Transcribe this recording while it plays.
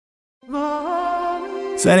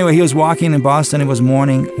So anyway, he was walking in Boston. It was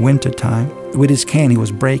morning, winter time. With his cane, he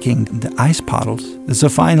was breaking the ice puddles. So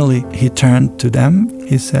finally, he turned to them.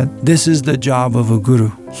 He said, "This is the job of a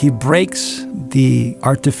guru. He breaks the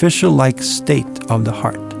artificial-like state of the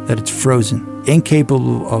heart, that it's frozen,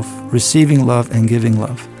 incapable of receiving love and giving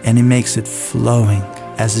love. And he makes it flowing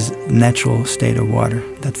as a natural state of water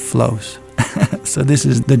that flows." So this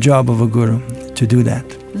is the job of a guru, to do that.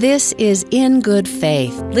 This is In Good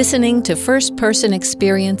Faith, listening to first-person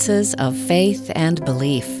experiences of faith and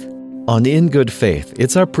belief. On In Good Faith,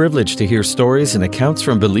 it's our privilege to hear stories and accounts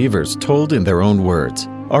from believers told in their own words.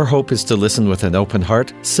 Our hope is to listen with an open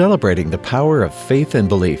heart, celebrating the power of faith and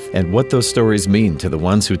belief and what those stories mean to the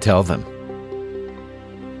ones who tell them.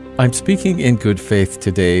 I'm speaking in good faith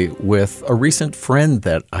today with a recent friend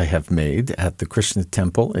that I have made at the Krishna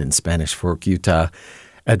Temple in Spanish Fork, Utah,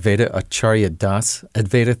 Advaita Acharya Das.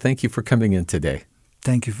 Advaita, thank you for coming in today.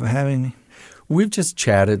 Thank you for having me. We've just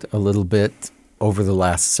chatted a little bit over the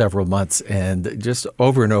last several months, and just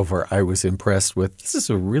over and over, I was impressed with, this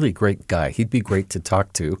is a really great guy. He'd be great to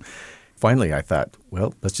talk to. Finally, I thought,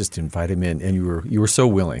 well, let's just invite him in, and you were so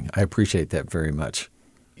willing. I appreciate that very much.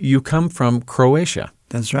 You come from Croatia.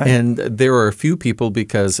 That's right. And there are a few people,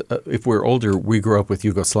 because if we're older, we grew up with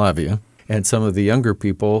Yugoslavia, and some of the younger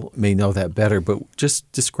people may know that better, but just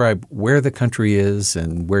describe where the country is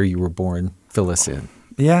and where you were born. Fill us in.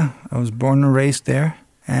 Yeah, I was born and raised there,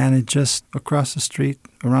 and it's just across the street,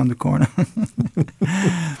 around the corner,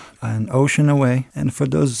 an ocean away. And for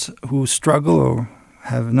those who struggle or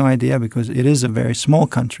have no idea, because it is a very small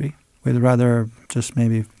country with rather just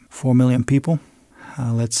maybe 4 million people,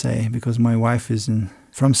 let's say, because my wife is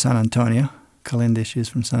from San Antonio. Kalindi, she's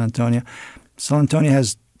from San Antonio. San Antonio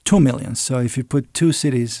has 2 million. So if you put two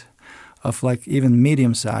cities of like even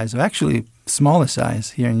medium size, or actually smaller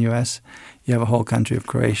size here in the U.S., you have a whole country of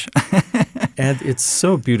Croatia. And it's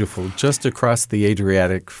so beautiful, just across the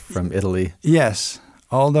Adriatic from Italy. Yes.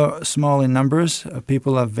 Although small in numbers,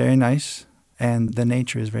 people are very nice, and the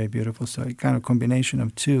nature is very beautiful. So a kind of combination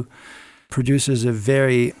of two produces a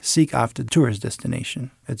very seek-after tourist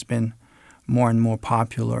destination. It's been more and more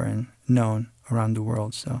popular and known around the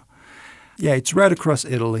world. So, yeah, it's right across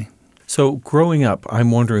Italy. So growing up,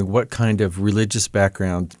 I'm wondering what kind of religious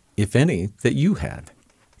background, if any, that you had.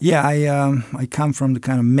 Yeah, I come from the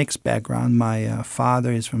kind of mixed background. My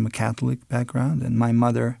father is from a Catholic background, and my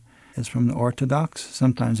mother is from the Orthodox.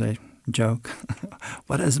 Sometimes I joke,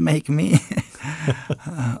 what does it make me?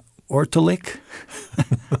 Ortholik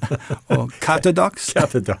or Cathodox.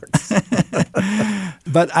 Cathodox.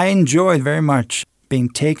 But I enjoyed very much being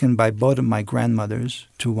taken by both of my grandmothers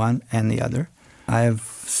to one and the other. I have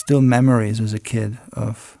still memories as a kid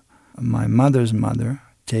of my mother's mother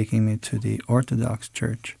taking me to the Orthodox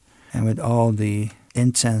church, and with all the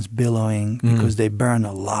incense billowing, because they burn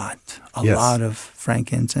a lot of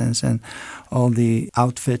frankincense, and all the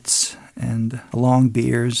outfits and long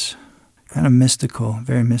beards, kind of mystical,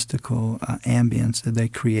 very mystical ambience that they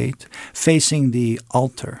create, facing the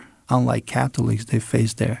altar. Unlike Catholics, they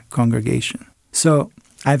face their congregation. So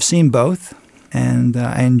I've seen both, and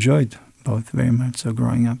I enjoyed both very much so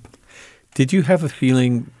growing up. Did you have a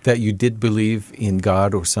feeling that you did believe in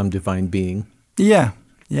God or some divine being? Yeah,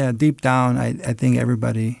 deep down, I think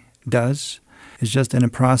everybody does. It's just in a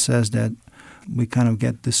process that we kind of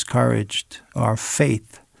get discouraged. Our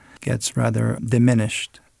faith gets rather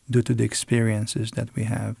diminished due to the experiences that we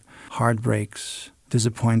have. Heartbreaks,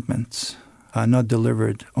 disappointments, not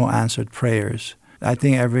delivered or answered prayers. I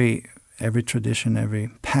think every tradition, every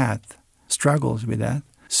path struggles with that.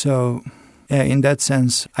 So, yeah, in that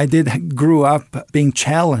sense, I grew up being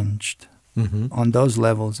challenged on those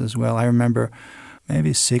levels as well. I remember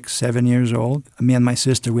maybe 6, 7 years old. Me and my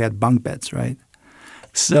sister, we had bunk beds, right?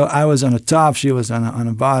 So I was on the top, she was on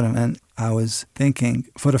the bottom, and I was thinking,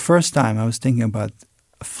 for the first time, I was thinking about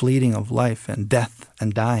a fleeting of life and death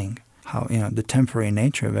and dying, how, the temporary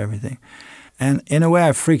nature of everything. And in a way,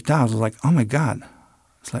 I freaked out. I was like, oh my God.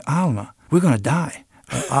 It's like, Alma, we're going to die.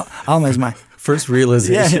 Alma is my... First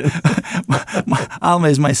realization. Yeah. Alma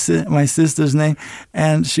is my sister's name.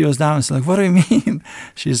 And she was down. It's like, what do you mean?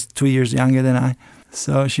 She's 2 years younger than I.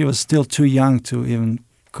 So she was still too young to even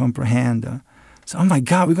comprehend. So, oh my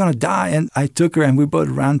God, we're going to die. And I took her and we both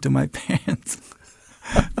ran to my parents.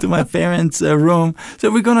 To my parents' room.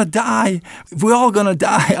 So we're going to die. We're all going to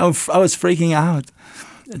die. I was freaking out.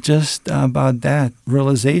 Just about that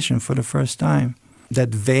realization for the first time. That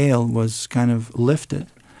veil was kind of lifted.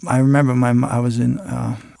 I remember I was in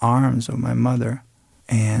arms of my mother,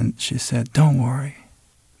 and she said, don't worry,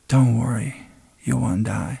 you won't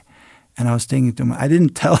die. And I was thinking to I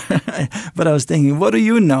didn't tell her, but I was thinking, what do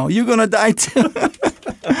you know? You're going to die too.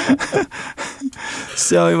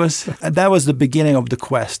 So that was the beginning of the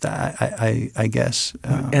quest, I guess.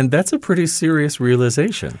 And that's a pretty serious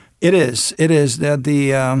realization. It is. That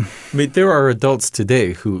I mean, there are adults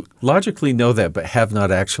today who logically know that but have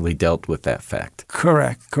not actually dealt with that fact.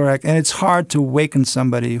 Correct. And it's hard to waken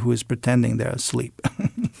somebody who is pretending they're asleep.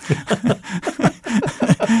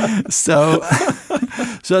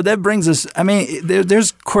 So that brings us, I mean,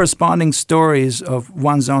 there's corresponding stories of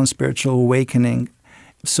one's own spiritual awakening,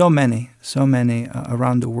 so many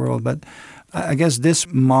around the world. But I guess this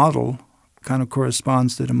model kind of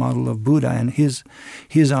corresponds to the model of Buddha and his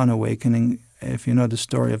own awakening. If you know the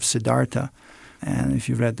story of Siddhartha, and if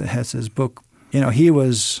you've read the Hesse's book, he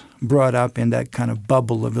was brought up in that kind of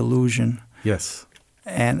bubble of illusion. Yes.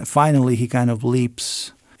 And finally he kind of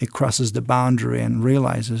leaps, it crosses the boundary and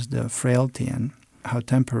realizes the frailty and how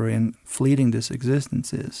temporary and fleeting this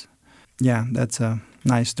existence is. Yeah, that's a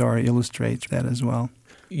nice story, illustrates that as well.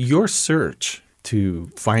 Your search to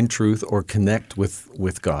find truth or connect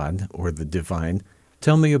with God or the divine,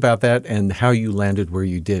 tell me about that and how you landed where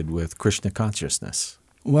you did with Krishna consciousness.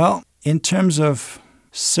 Well, in terms of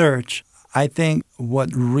search, I think what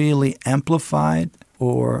really amplified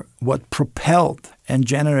or what propelled and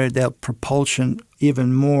generated that propulsion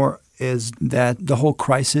even more is that the whole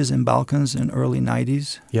crisis in Balkans in early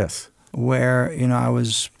 90s. Yes. Where, I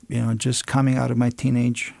was, just coming out of my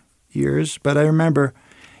teenage years. But I remember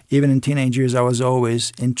even in teenage years, I was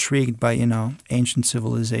always intrigued by, ancient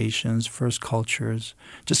civilizations, first cultures,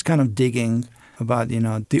 just kind of digging about,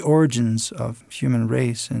 the origins of human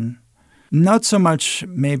race. And not so much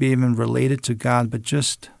maybe even related to God, but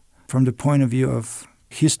just from the point of view of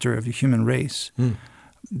history of the human race.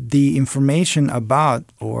 The information about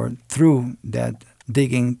or through that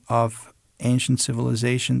digging of ancient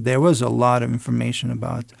civilization, there was a lot of information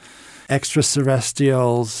about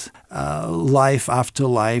extraterrestrials, life after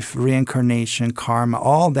life, reincarnation, karma.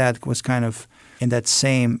 All that was kind of in that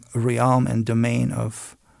same realm and domain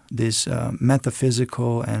of these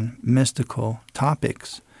metaphysical and mystical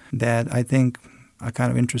topics that I think are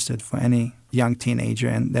kind of interested for any young teenager,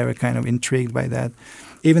 and they were kind of intrigued by that.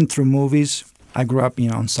 Even through movies, I grew up,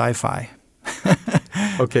 on sci-fi.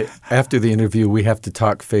 Okay, after the interview, we have to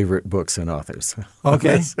talk favorite books and authors.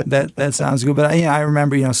 Okay, that sounds good. But I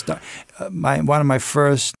remember, one of my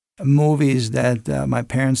first movies that my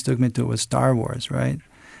parents took me to was Star Wars, right?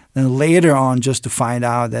 Then later on, just to find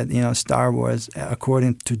out that Star Wars,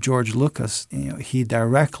 according to George Lucas, he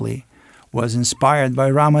directly was inspired by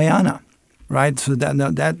Ramayana. Right, so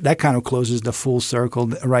that kind of closes the full circle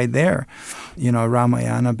right there.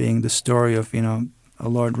 Ramayana being the story of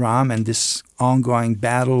Lord Ram and this ongoing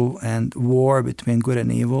battle and war between good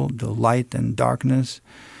and evil, the light and darkness,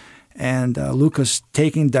 and Lucas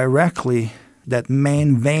taking directly that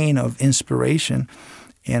main vein of inspiration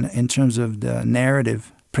in terms of the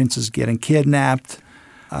narrative. Princess getting kidnapped,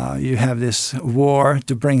 you have this war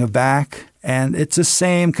to bring her back, and it's the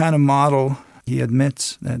same kind of model. He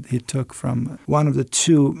admits that he took from one of the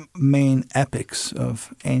two main epics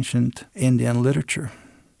of ancient Indian literature.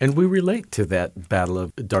 And we relate to that battle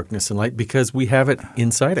of darkness and light because we have it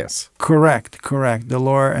inside us. Correct. The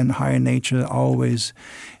lower and higher nature always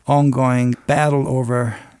ongoing battle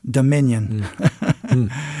over dominion.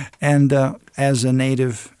 And as a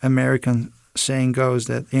Native American saying goes,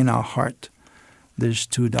 that in our heart there's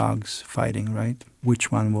two dogs fighting, right?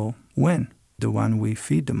 Which one will win? The one we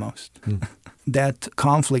feed the most. That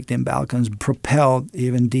conflict in Balkans propelled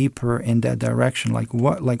even deeper in that direction. Like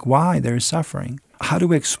why they're suffering? How do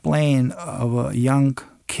we explain of a young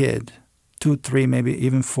kid, 2, 3, maybe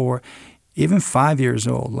even 4, even 5 years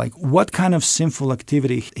old, like what kind of sinful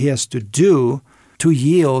activity he has to do to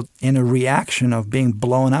yield in a reaction of being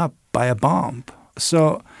blown up by a bomb?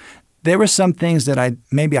 So there were some things that I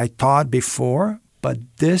taught before, but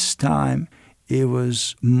this time it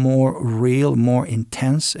was more real, more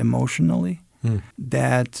intense emotionally.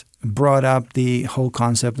 That brought up the whole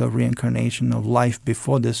concept of reincarnation, of life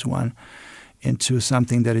before this one, into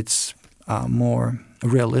something that it's more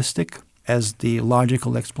realistic as the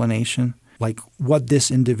logical explanation, like what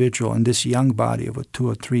this individual in this young body of a 2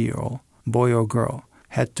 or 3-year-old boy or girl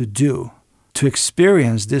had to do to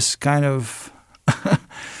experience this kind of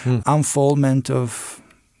unfoldment of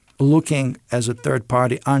looking as a third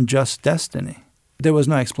party unjust destiny. There was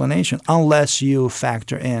no explanation unless you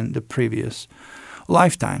factor in the previous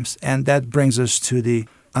lifetimes. And that brings us to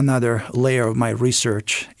another layer of my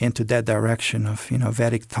research into that direction of,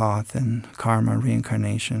 Vedic thought and karma,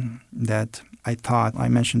 reincarnation that I taught. I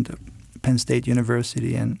mentioned Penn State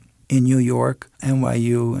University and in New York,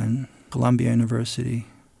 NYU and Columbia University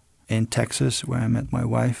in Texas, where I met my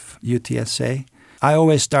wife, UTSA. I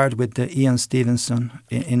always start with the Ian Stevenson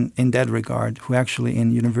in that regard, who actually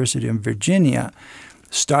in University of Virginia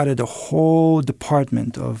started a whole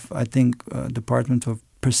department of, Department of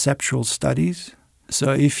Perceptual Studies.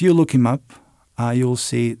 So if you look him up, you'll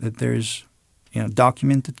see that there's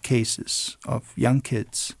documented cases of young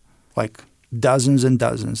kids, like dozens and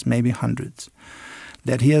dozens, maybe hundreds,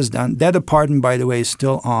 that he has done. That department, by the way, is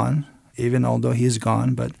still on, even although he's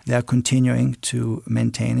gone, but they're continuing to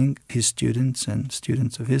maintaining his students and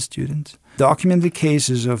students of his students. Documented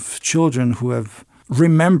cases of children who have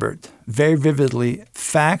remembered very vividly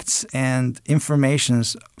facts and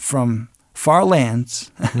informations from far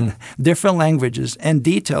lands, different languages, and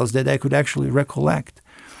details that they could actually recollect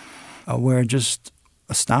were just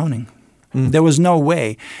astounding. There was no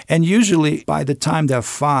way. And usually by the time they're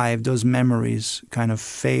 5, those memories kind of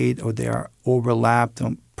fade or they are overlapped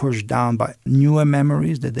or pushed down by newer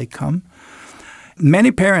memories that they come.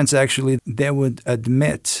 Many parents actually, they would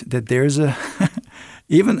admit that there's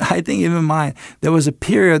even mine, there was a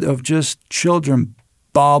period of just children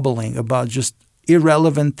babbling about just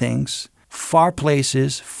irrelevant things, far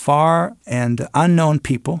places, far and unknown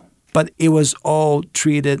people. But it was all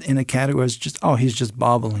treated in a category as just, he's just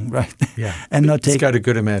babbling, right? Yeah. And not He's got a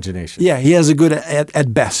good imagination. Yeah, he has a good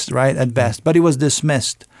at best, right? At best. But he was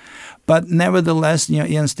dismissed. But nevertheless,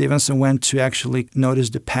 Ian Stevenson went to actually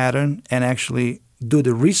notice the pattern and actually do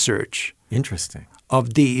the research. Interesting.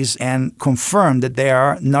 Of these and confirm that they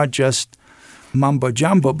are not just mumbo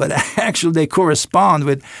jumbo, but actually they correspond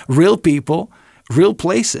with real people, real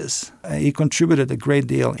places. He contributed a great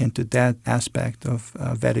deal into that aspect of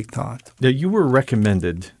Vedic thought. Now, you were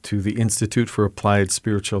recommended to the Institute for Applied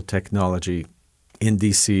Spiritual Technology in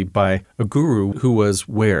D.C. by a guru who was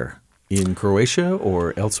where? In Croatia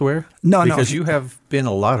or elsewhere? No. Because you have been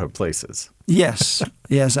a lot of places. Yes,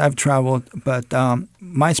 I've traveled. But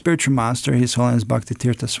my spiritual master, His Holiness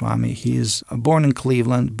Bhaktitirtha Swami, he is born in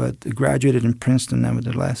Cleveland but graduated in Princeton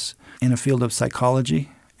nevertheless in the field of psychology.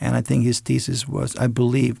 And I think his thesis was, I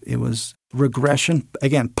believe it was regression,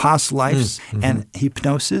 again, past lives and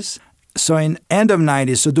hypnosis. So in end of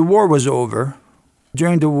 90s, so the war was over.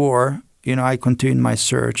 During the war, I continued my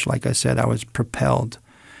search. Like I said, I was propelled,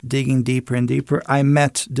 digging deeper and deeper. I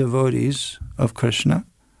met devotees of Krishna.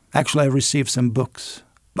 Actually, I received some books.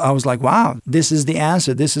 I was like, wow, this is the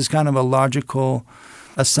answer. This is kind of a logical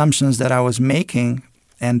assumptions that I was making,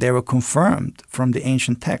 and they were confirmed from the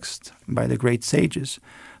ancient text by the great sages.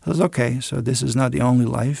 I was okay, so this is not the only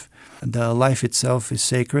life. The life itself is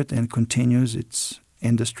sacred and continues. It's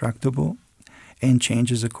indestructible and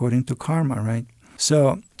changes according to karma, right?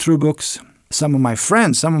 So through books, some of my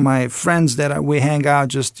friends that we hang out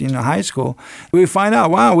just high school, we find out,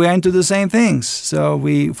 wow, we're into the same things. So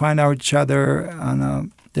we find out each other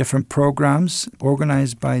on different programs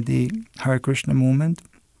organized by the Hare Krishna movement.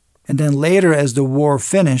 And then later, as the war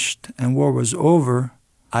finished and war was over,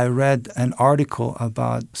 I read an article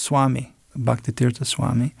about Swami, Bhaktitirtha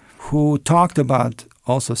Swami, who talked about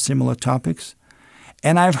also similar topics.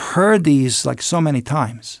 And I've heard these like so many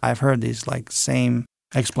times. I've heard these like same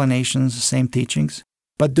explanations, same teachings.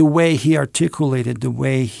 But the way he articulated, the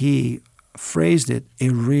way he phrased it,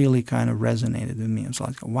 it really kind of resonated with me. It was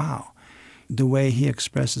like, wow, the way he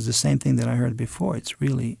expresses the same thing that I heard before, it's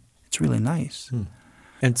really nice.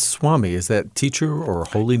 And Swami, is that teacher or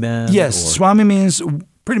holy man? Yes, Swami means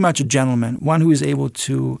pretty much a gentleman, one who is able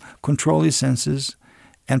to control his senses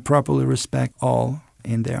and properly respect all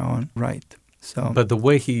in their own right. So, but the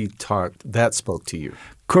way he taught, that spoke to you.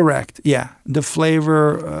 Correct, yeah. The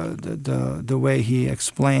flavor, the way he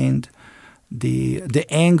explained, the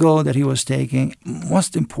angle that he was taking.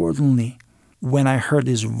 Most importantly, when I heard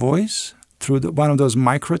his voice through one of those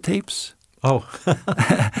microtapes. Oh.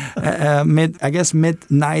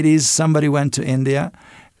 Mid-90s, somebody went to India,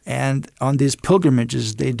 and on these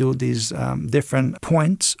pilgrimages, they do these different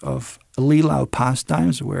points of Leela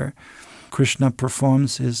pastimes where Krishna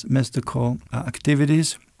performs his mystical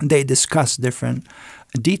activities. They discuss different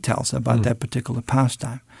details about that particular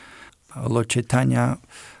pastime. Lord Chaitanya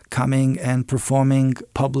coming and performing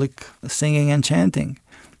public singing and chanting.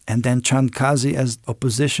 And then Chandkazi as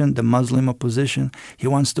opposition, the Muslim opposition, he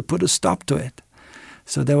wants to put a stop to it.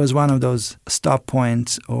 So there was one of those stop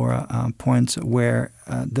points or points where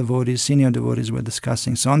senior devotees were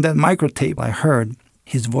discussing. So on that microtape, I heard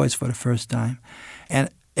his voice for the first time. And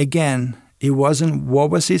again, it wasn't what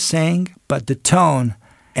was he saying, but the tone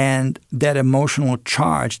and that emotional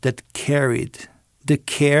charge that carried the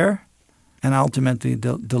care and ultimately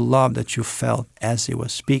the love that you felt as he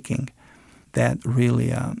was speaking. That really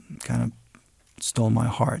kind of stole my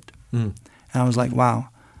heart. And I was like, wow,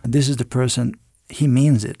 this is the person, he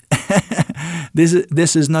means it.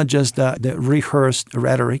 This is not just the rehearsed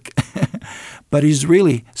rhetoric, but he's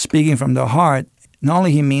really speaking from the heart. Not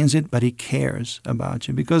only he means it, but he cares about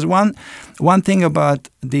you. Because one thing about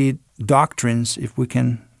the doctrines, if we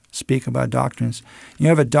can speak about doctrines, you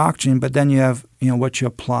have a doctrine, but then you have what you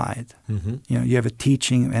applied. Mm-hmm. You have a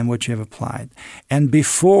teaching and what you have applied. And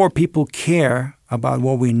before people care about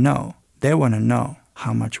what we know, they want to know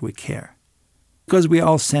how much we care. Because we're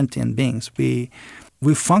all sentient beings. We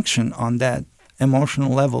function on that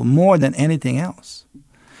emotional level more than anything else.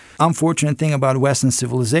 Unfortunate thing about Western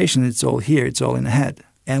civilization, it's all here, it's all in the head.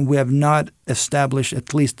 And we have not established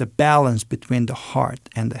at least a balance between the heart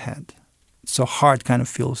and the head. So heart kind of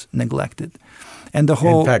feels neglected. And the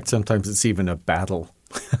whole... In fact, sometimes it's even a battle.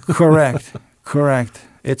 Correct.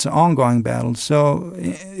 It's an ongoing battle. So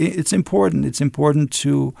it's important. It's important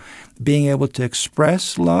to being able to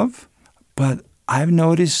express love. But I've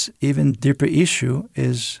noticed even deeper issue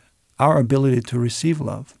is our ability to receive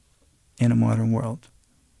love in a modern world.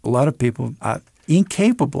 A lot of people are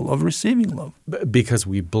incapable of receiving love. Because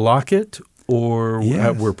we block it, or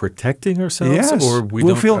yes. We're protecting ourselves, yes. or we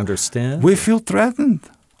don't understand? We feel threatened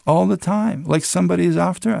all the time, like somebody is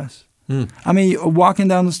after us. I mean, walking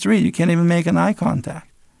down the street, you can't even make an eye contact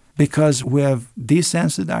because we have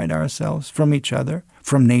desensitized ourselves from each other,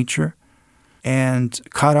 from nature, and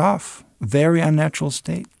cut off. Very unnatural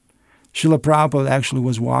state. Srila Prabhupada actually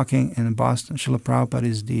was walking in Boston. Srila Prabhupada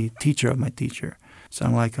is the teacher of my teacher. So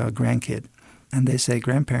I'm like a grandkid. And they say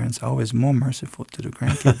grandparents are always more merciful to the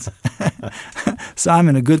grandkids. So I'm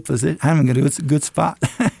in a good position. I'm in a good spot.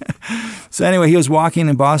 So anyway, he was walking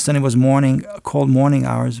in Boston. It was morning, cold morning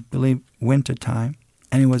hours, I believe winter time.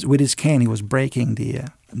 And he was with his cane. He was breaking the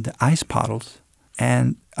ice puddles.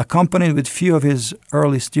 And accompanied with few of his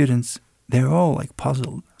early students, they were all like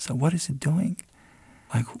puzzled. So what is he doing?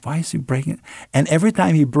 Like, why is he breaking it? And every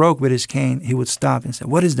time he broke with his cane, he would stop and say,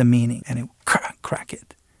 what is the meaning? And he would crack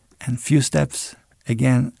it. And few steps,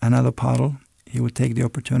 again, another puddle. He would take the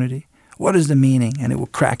opportunity. What is the meaning? And it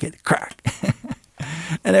would crack it, crack.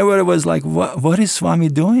 And everybody was like, what is Swami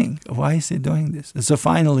doing? Why is he doing this? And so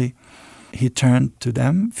finally, he turned to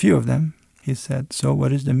them, few of them. He said, so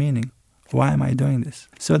what is the meaning? Why am I doing this?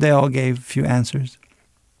 So they all gave a few answers,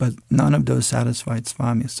 but none of those satisfied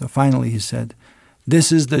Swami. So finally he said,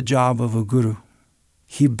 this is the job of a guru.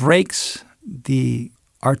 He breaks the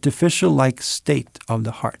artificial-like state of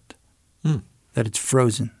the heart, that it's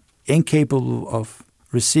frozen, incapable of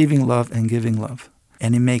receiving love and giving love.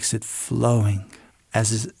 And he makes it flowing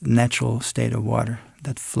as a natural state of water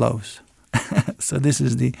that flows. So this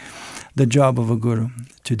is the job of a guru,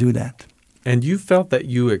 to do that. And you felt that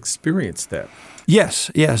you experienced that.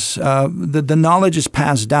 Yes. The knowledge is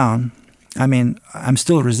passed down. I mean, I'm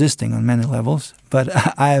still resisting on many levels, but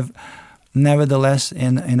I have nevertheless,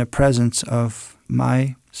 in a presence of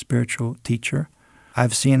my spiritual teacher,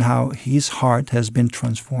 I've seen how his heart has been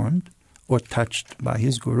transformed or touched by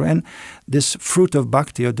his guru. And this fruit of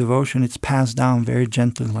bhakti or devotion, it's passed down very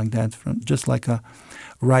gently like that, just like a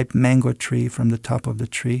ripe mango tree from the top of the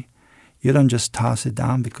tree. You don't just toss it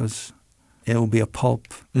down because it will be a pulp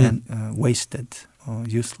and wasted or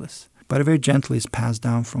useless. But very gently it's passed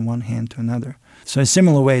down from one hand to another. So in a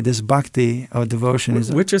similar way, this bhakti or devotion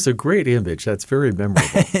is... Which is a great image. That's very memorable.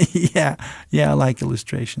 Yeah, I like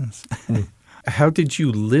illustrations. How did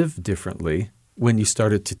you live differently when you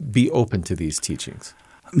started to be open to these teachings?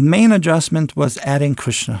 Main adjustment was adding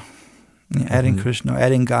Krishna. Adding Krishna,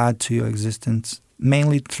 adding God to your existence,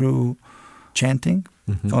 mainly through chanting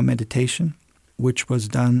or meditation, which was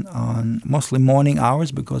done on mostly morning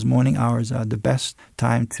hours, because morning hours are the best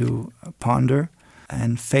time to ponder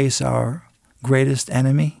and face our greatest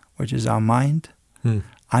enemy, which is our mind.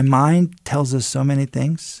 Our mind tells us so many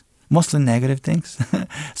things, mostly negative things.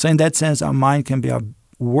 So in that sense, our mind can be our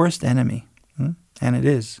worst enemy, and it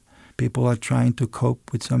is. People are trying to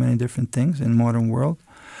cope with so many different things in the modern world.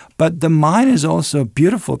 But the mind is also a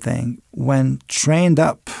beautiful thing. When trained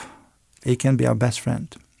up, it can be our best friend.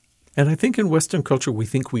 And I think in Western culture, we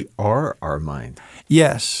think we are our mind.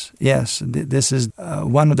 Yes. This is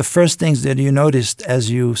one of the first things that you noticed as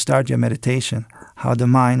you start your meditation, how the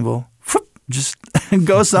mind will just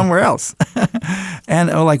go somewhere else. And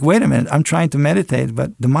like, wait a minute, I'm trying to meditate,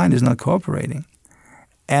 but the mind is not cooperating.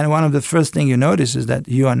 And one of the first things you notice is that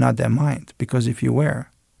you are not that mind, because if you were,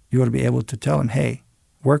 you would be able to tell him, hey,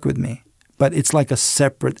 work with me. But it's like a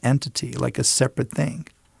separate entity, like a separate thing.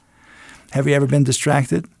 Have you ever been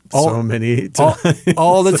distracted? So many times.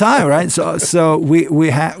 all the time, right? So we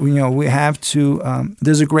have to.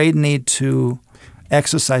 There's a great need to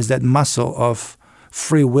exercise that muscle of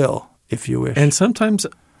free will, if you wish. And sometimes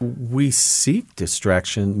We seek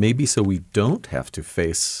distraction maybe so we don't have to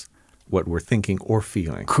face what we're thinking or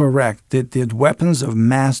feeling. Correct. The weapons of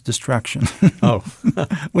mass destruction. Oh.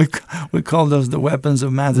 we call those the weapons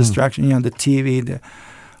of mass destruction. You know, the TV,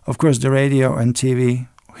 of course, the radio and TV.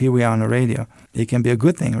 Here we are on the radio. It can be a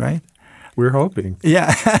good thing, right? We're hoping.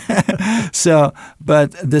 Yeah. So,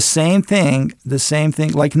 but the same thing,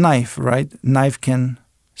 like knife, right? Knife can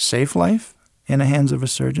save life in the hands of a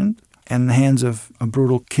surgeon, and in the hands of a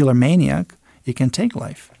brutal killer maniac, it can take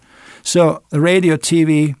life. So radio,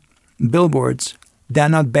 TV, billboards, they're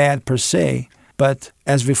not bad per se, but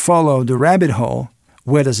as we follow the rabbit hole,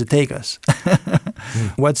 where does it take us?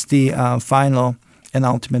 What's the final and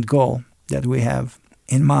ultimate goal that we have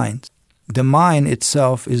in mind? The mind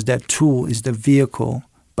itself is that tool, is the vehicle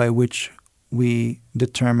by which we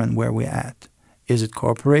determine where we're at. Is it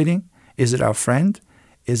cooperating? Is it our friend?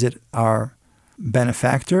 Is it our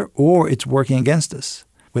benefactor? Or it's working against us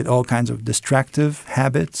with all kinds of distractive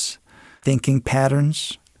habits, thinking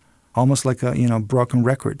patterns, almost like a broken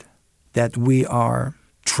record, that we are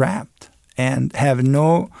trapped and have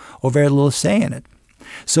no or very little say in it.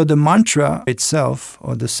 So the mantra itself,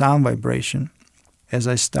 or the sound vibration, as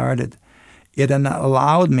I started, it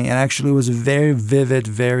allowed me, and actually was a very vivid,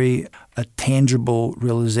 very tangible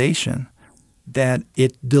realization that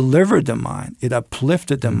it delivered the mind, it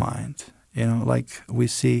uplifted the mind. You know, like we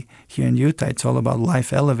see here in Utah, it's all about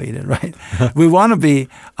life elevated, right? We want to be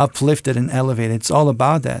uplifted and elevated. It's all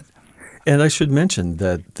about that. And I should mention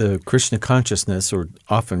that the Krishna consciousness, or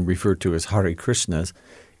often referred to as Hare Krishnas,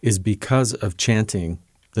 is because of chanting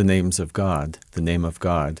the names of God, the name of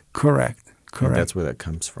God. Correct. And that's where that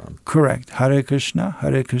comes from. Correct. Hare Krishna,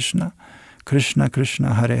 Krishna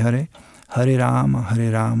Krishna, Hare Hare, Hare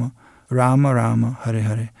Rama, Rama Rama, Hare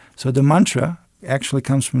Hare. So the mantra actually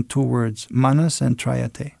comes from two words, manas and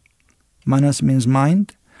trayate. Manas means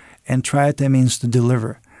mind, and trayate means to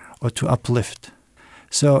deliver or to uplift.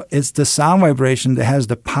 So it's the sound vibration that has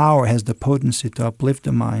the power, has the potency to uplift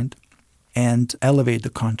the mind and elevate the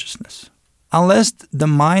consciousness. Unless the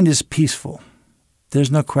mind is peaceful, there's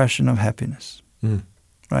no question of happiness,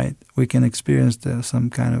 right? We can experience some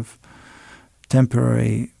kind of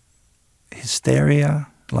temporary hysteria,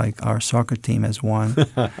 like our soccer team has won,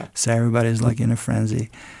 so everybody's like in a frenzy.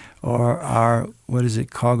 Or our,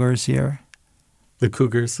 Cougars here? The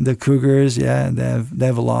Cougars. The Cougars, yeah,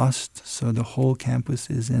 they've lost, so the whole campus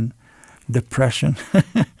is in depression.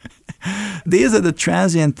 These are the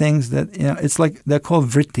transient things that, it's like they're called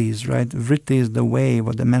vrittis, right? Vritti is the wave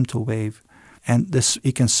or the mental wave. And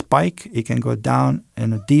it can spike, it can go down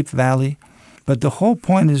in a deep valley. But the whole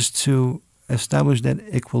point is to establish that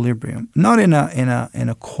equilibrium, not in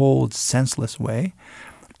a cold, senseless way.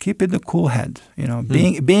 Keep it the cool head,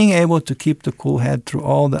 being able to keep the cool head through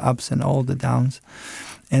all the ups and all the downs,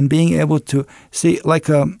 and being able to see like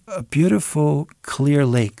a beautiful, clear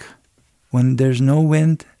lake. When there's no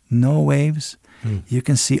wind, no waves, you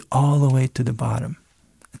can see all the way to the bottom.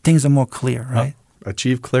 Things are more clear, right?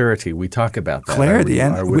 Achieve clarity. We talk about that. Clarity.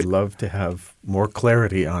 I would love to have more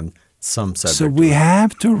clarity on some subject. So we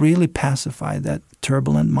have to really pacify that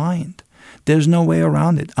turbulent mind. There's no way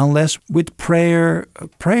around it unless with prayer.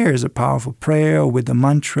 Prayer is a powerful prayer, or with the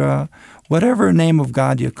mantra, whatever name of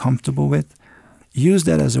God you're comfortable with. Use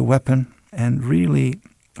that as a weapon and really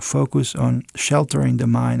focus on sheltering the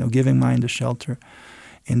mind, or giving mind a shelter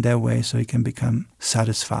in that way so it can become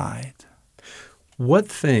satisfied. What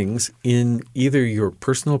things in either your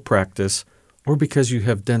personal practice or because you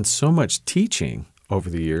have done so much teaching over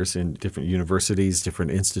the years in different universities,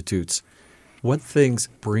 different institutes, what things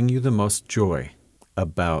bring you the most joy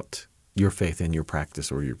about your faith and your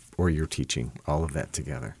practice or your teaching, all of that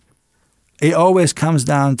together? It always comes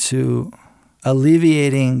down to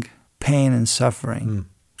alleviating pain and suffering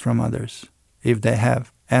from others, if they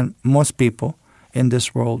have. And most people in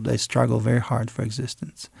this world, they struggle very hard for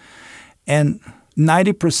existence. And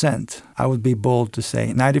 90%, I would be bold to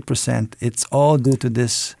say, 90%, it's all due to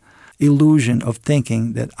this illusion of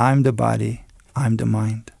thinking that I'm the body, I'm the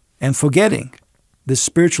mind. And forgetting. The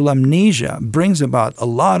spiritual amnesia brings about a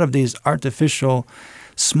lot of these artificial,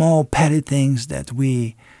 small, petty things that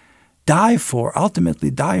we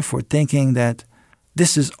ultimately die for, thinking that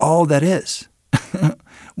this is all that is,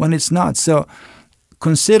 when it's not. So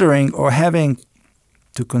considering, or having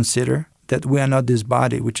to consider, that we are not this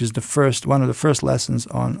body, which is one of the first lessons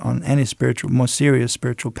on any more serious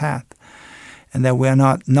spiritual path, and that we are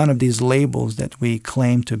not none of these labels that we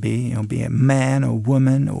claim to be, be a man or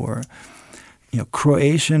woman or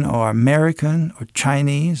Croatian or American or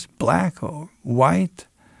Chinese, black or white,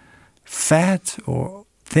 fat or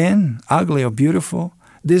thin, ugly or beautiful.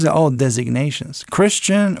 These are all designations.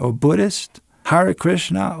 Christian or Buddhist, Hare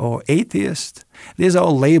Krishna or atheist. These are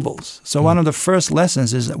all labels. So one of the first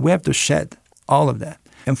lessons is that we have to shed all of that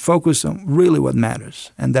and focus on really what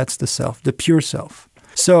matters. And that's the self, the pure self.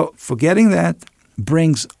 So forgetting that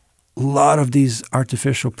brings a lot of these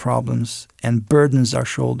artificial problems and burdens our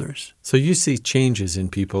shoulders. So you see changes in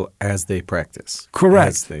people as they practice.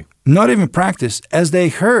 Correct. Not even practice, as they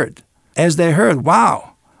heard.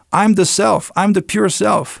 Wow, I'm the self. I'm the pure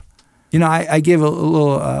self. You know, I give a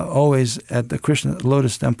little, always at the Krishna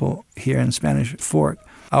Lotus Temple here in Spanish Fork,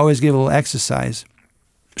 I always give a little exercise.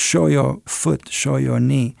 Show your foot, show your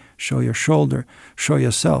knee, show your shoulder, show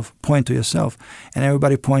yourself, point to yourself. And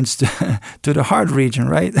everybody points to the heart region,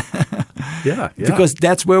 right? Yeah. Because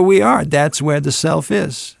that's where we are. That's where the self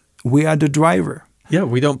is. We are the driver. Yeah,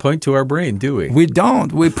 we don't point to our brain, do we? We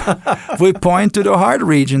don't. We point to the heart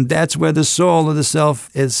region. That's where the soul of the self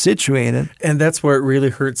is situated. And that's where it really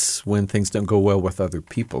hurts when things don't go well with other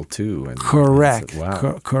people, too. And correct.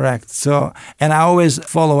 Wow. Correct. So, and I always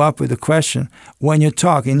follow up with the question, when you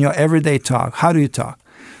talk, in your everyday talk, how do you talk?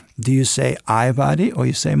 Do you say I body or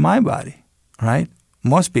you say my body, right?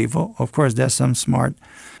 Most people, of course, there's some smart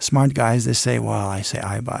guys, they say, well, I say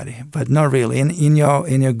I body. But not really. In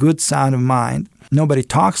your good sound of mind, nobody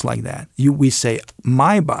talks like that. We say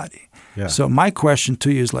my body. Yeah. So my question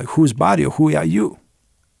to you is like, whose body or who are you?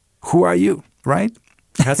 Who are you, right?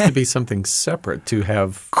 It has to be something separate to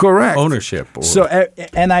have correct ownership. So,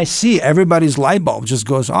 and I see everybody's light bulb just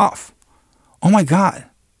goes off. Oh my God,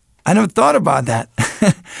 I never thought about that.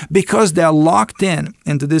 Because they're locked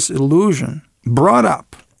into this illusion, brought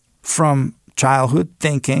up from childhood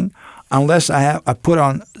thinking, unless I put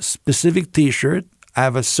on a specific T-shirt, I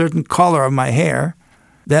have a certain color of my hair,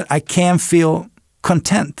 that I can't feel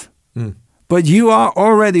content. But you are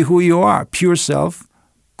already who you are, pure self,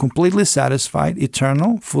 completely satisfied,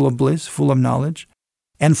 eternal, full of bliss, full of knowledge.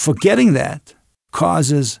 And forgetting that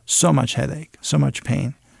causes so much headache, so much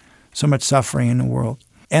pain, so much suffering in the world,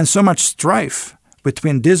 and so much strife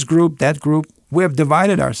between this group, that group. We have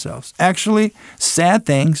divided ourselves. Actually, sad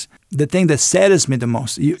things, the thing that saddens me the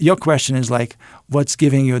most, your question is like, what's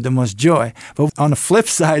giving you the most joy? But on the flip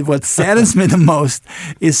side, what saddens me the most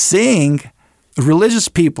is seeing religious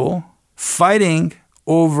people fighting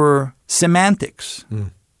over semantics,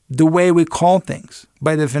 the way we call things.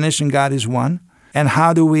 By definition, God is one. And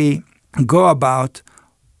how do we go about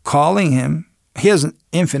calling him? He has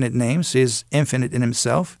infinite names. He's infinite in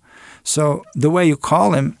himself. So the way you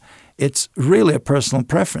call him, it's really a personal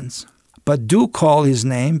preference. But do call his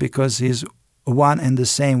name because he's one and the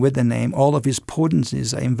same with the name. All of his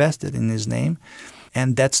potencies are invested in his name.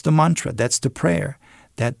 And that's the mantra, that's the prayer,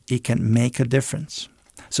 that he can make a difference.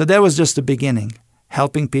 So that was just the beginning,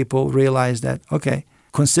 helping people realize that, okay,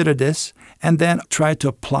 consider this, and then try to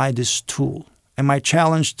apply this tool. And my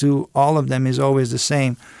challenge to all of them is always the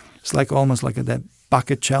same. It's like almost like that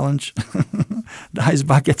bucket challenge, the ice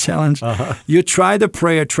bucket challenge. Uh-huh. You try the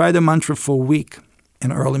prayer, try the mantra for a week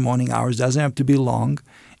in early morning hours. Doesn't have to be long.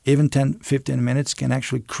 Even 10, 15 minutes can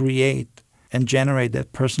actually create and generate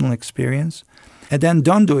that personal experience. And then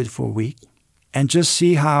don't do it for a week. And just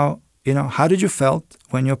see how did you felt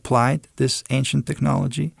when you applied this ancient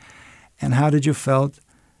technology? And how did you felt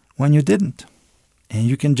when you didn't? And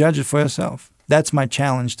you can judge it for yourself. That's my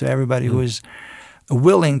challenge to everybody who is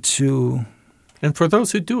willing to. And for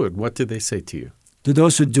those who do it, what do they say to you? To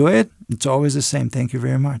those who do it, it's always the same. Thank you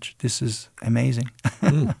very much. This is amazing.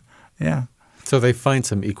 Yeah. So they find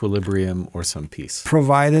some equilibrium or some peace.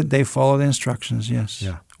 Provided they follow the instructions, yes.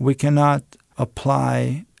 Yeah. We cannot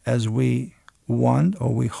apply as we want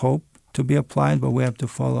or we hope to be applied, but we have to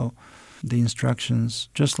follow the instructions,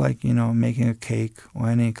 just like, making a cake or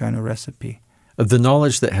any kind of recipe. The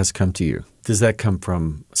knowledge that has come to you, does that come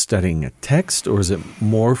from studying a text, or is it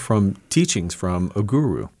more from teachings from a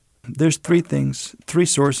guru? There's three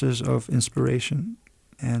sources of inspiration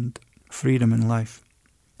and freedom in life.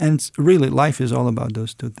 And really, life is all about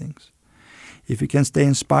those two things. If you can stay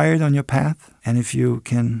inspired on your path, and if you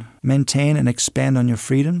can maintain and expand on your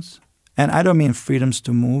freedoms, and I don't mean freedoms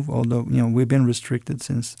to move, although we've been restricted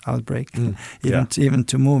since outbreak, even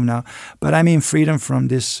to move now. But I mean freedom from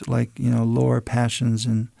this, lower passions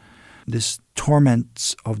and this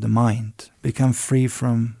torments of the mind. Become free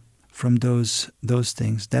from those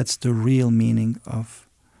things. That's the real meaning of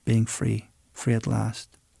being free. Free at last.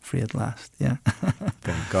 Free at last. Yeah.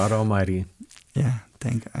 Thank God Almighty. Yeah.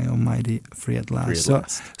 Thank God Almighty. Free at last. Free at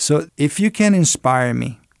last. So if you can inspire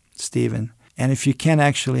me, Stephen, and if you can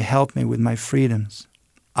actually help me with my freedoms,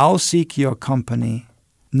 I'll seek your company,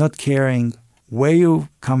 not caring where you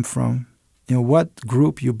come from, what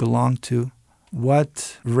group you belong to.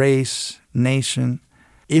 what race, nation,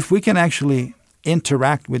 if we can actually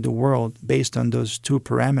interact with the world based on those two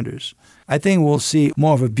parameters, I think we'll see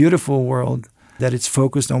more of a beautiful world that it's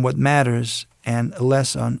focused on what matters and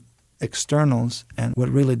less on externals and what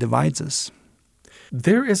really divides us.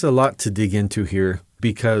 There is a lot to dig into here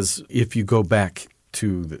because if you go back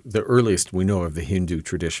to the earliest we know of the Hindu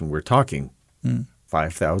tradition, we're talking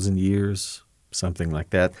 5,000 years, something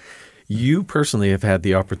like that. You personally have had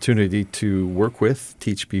the opportunity to work with,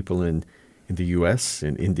 teach people in the U.S.,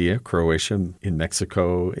 in India, Croatia, in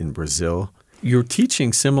Mexico, in Brazil. You're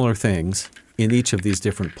teaching similar things in each of these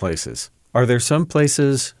different places. Are there some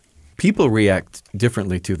places people react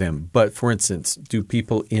differently to them? But for instance, do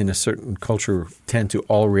people in a certain culture tend to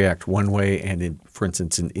all react one way and, for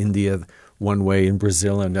instance, in India, one way, in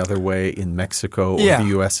Brazil another way, in Mexico or the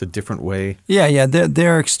U.S. a different way? Yeah.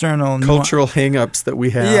 There are external cultural hang-ups that we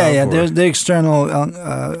have. There's the external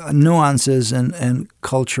nuances and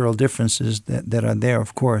cultural differences that are there,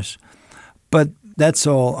 of course. But that's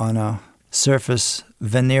all on a surface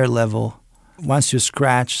veneer level. Once you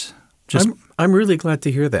scratch, I'm really glad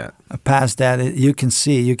to hear that. Past that, you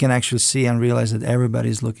can actually see and realize that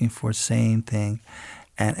everybody's looking for the same thing.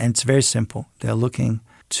 And it's very simple. They're looking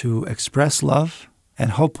to express love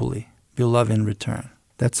and hopefully be loved in return.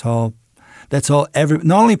 That's all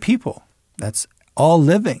not only people, that's all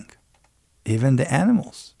living, even the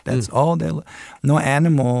animals. That's all no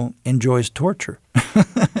animal enjoys torture.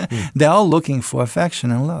 They're all looking for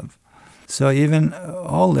affection and love. So even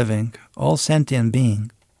all living, all sentient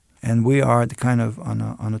being, and we are the kind of on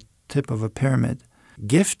a tip of a pyramid,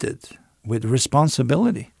 gifted with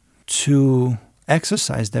responsibility to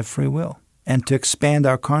exercise that free will and to expand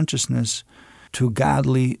our consciousness to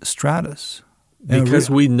godly stratus. Because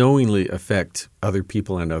we knowingly affect other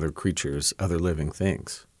people and other creatures, other living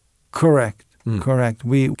things. Correct.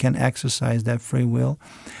 We can exercise that free will.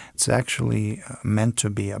 It's actually meant to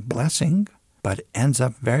be a blessing, but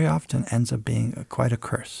very often ends up being quite a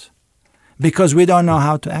curse. Because we don't know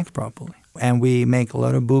how to act properly. And we make a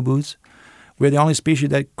lot of boo-boos. We're the only species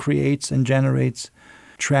that creates and generates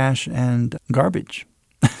trash and garbage.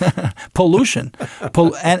 Pollution.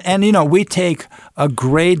 And we take a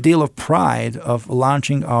great deal of pride of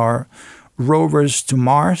launching our rovers to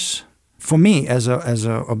Mars. For me, as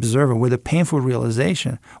a observer, with a painful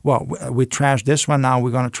realization, we trashed this one, now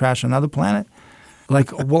we're going to trash another planet?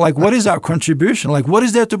 What is our contribution? What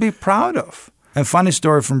is there to be proud of? A funny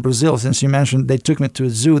story from Brazil, since you mentioned, they took me to a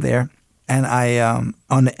zoo there, and I,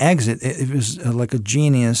 on the exit, it was like a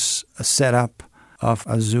genius setup of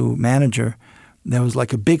a zoo manager. There was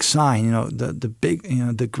like a big sign,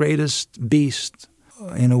 the greatest beast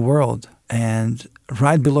in the world, and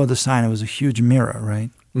right below the sign, it was a huge mirror, right?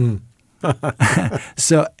 And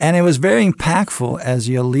it was very impactful as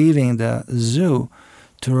you're leaving the zoo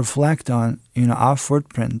to reflect on, our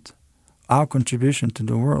footprint, our contribution to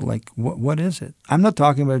the world. What is it? I'm not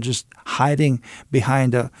talking about just hiding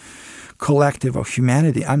behind a collective of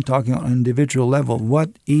humanity. I'm talking on an individual level, what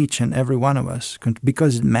each and every one of us,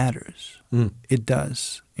 because it matters. It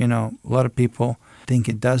does. A lot of people think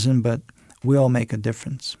it doesn't, but we all make a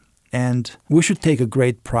difference. And we should take a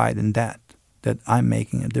great pride in that I'm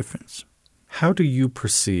making a difference. How do you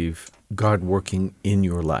perceive God working in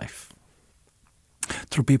your life?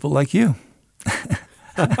 Through people like you.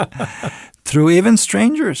 Through even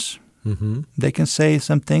strangers. They can say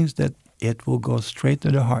some things that it will go straight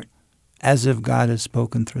to the heart, as if God has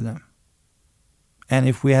spoken through them. And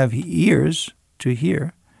if we have ears to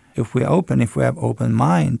hear, if we have open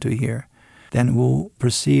mind to hear, then we'll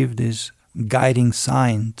perceive these guiding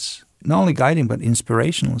signs, not only guiding, but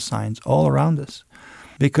inspirational signs all around us.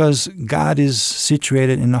 Because God is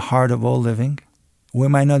situated in the heart of all living. We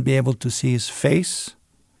might not be able to see His face,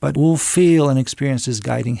 but we'll feel and experience His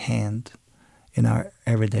guiding hand in our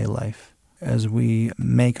everyday life as we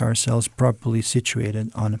make ourselves properly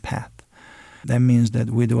situated on a path. That means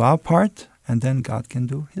that we do our part, and then God can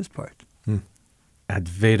do His part.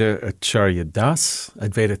 Advaita Acharya Das.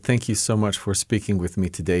 Advaita, thank you so much for speaking with me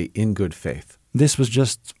today in good faith. This was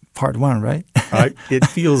just part one, right? It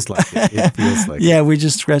feels like it. Yeah, we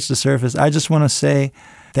just scratched the surface. I just want to say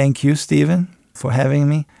thank you, Stephen, for having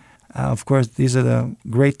me. Of course, these are the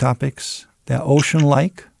great topics. They're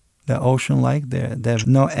ocean-like. They have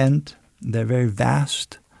no end. They're very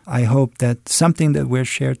vast. I hope that something that we've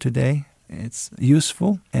shared today, it's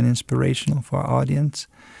useful and inspirational for our audience.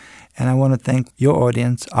 And I want to thank your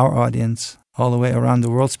audience, our audience, all the way around the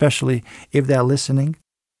world, especially if they're listening.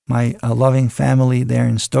 My loving family there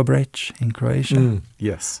in Stobrec in Croatia.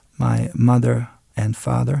 Yes. My mother and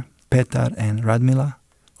father, Petar and Radmila,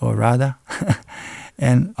 or Rada.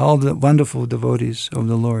 and all the wonderful devotees of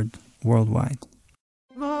the Lord worldwide.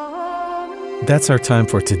 That's our time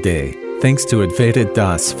for today. Thanks to Advaita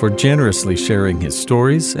Das for generously sharing his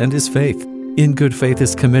stories and his faith. In Good Faith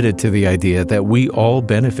is committed to the idea that we all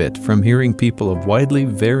benefit from hearing people of widely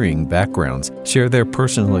varying backgrounds share their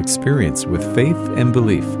personal experience with faith and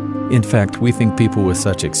belief. In fact, we think people with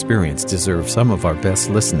such experience deserve some of our best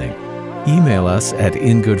listening. Email us at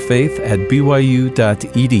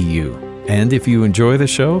ingoodfaith@byu.edu. And if you enjoy the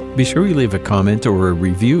show, be sure you leave a comment or a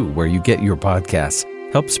review where you get your podcasts.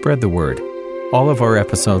 Help spread the word. All of our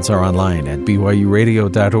episodes are online at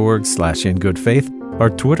byuradio.org/ingoodfaith. Our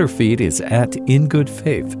Twitter feed is at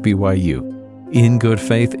ingoodfaithbyu. In Good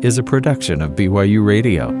Faith is a production of BYU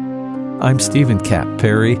Radio. I'm Stephen Cap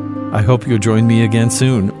Perry. I hope you'll join me again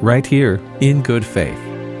soon, right here in Good Faith.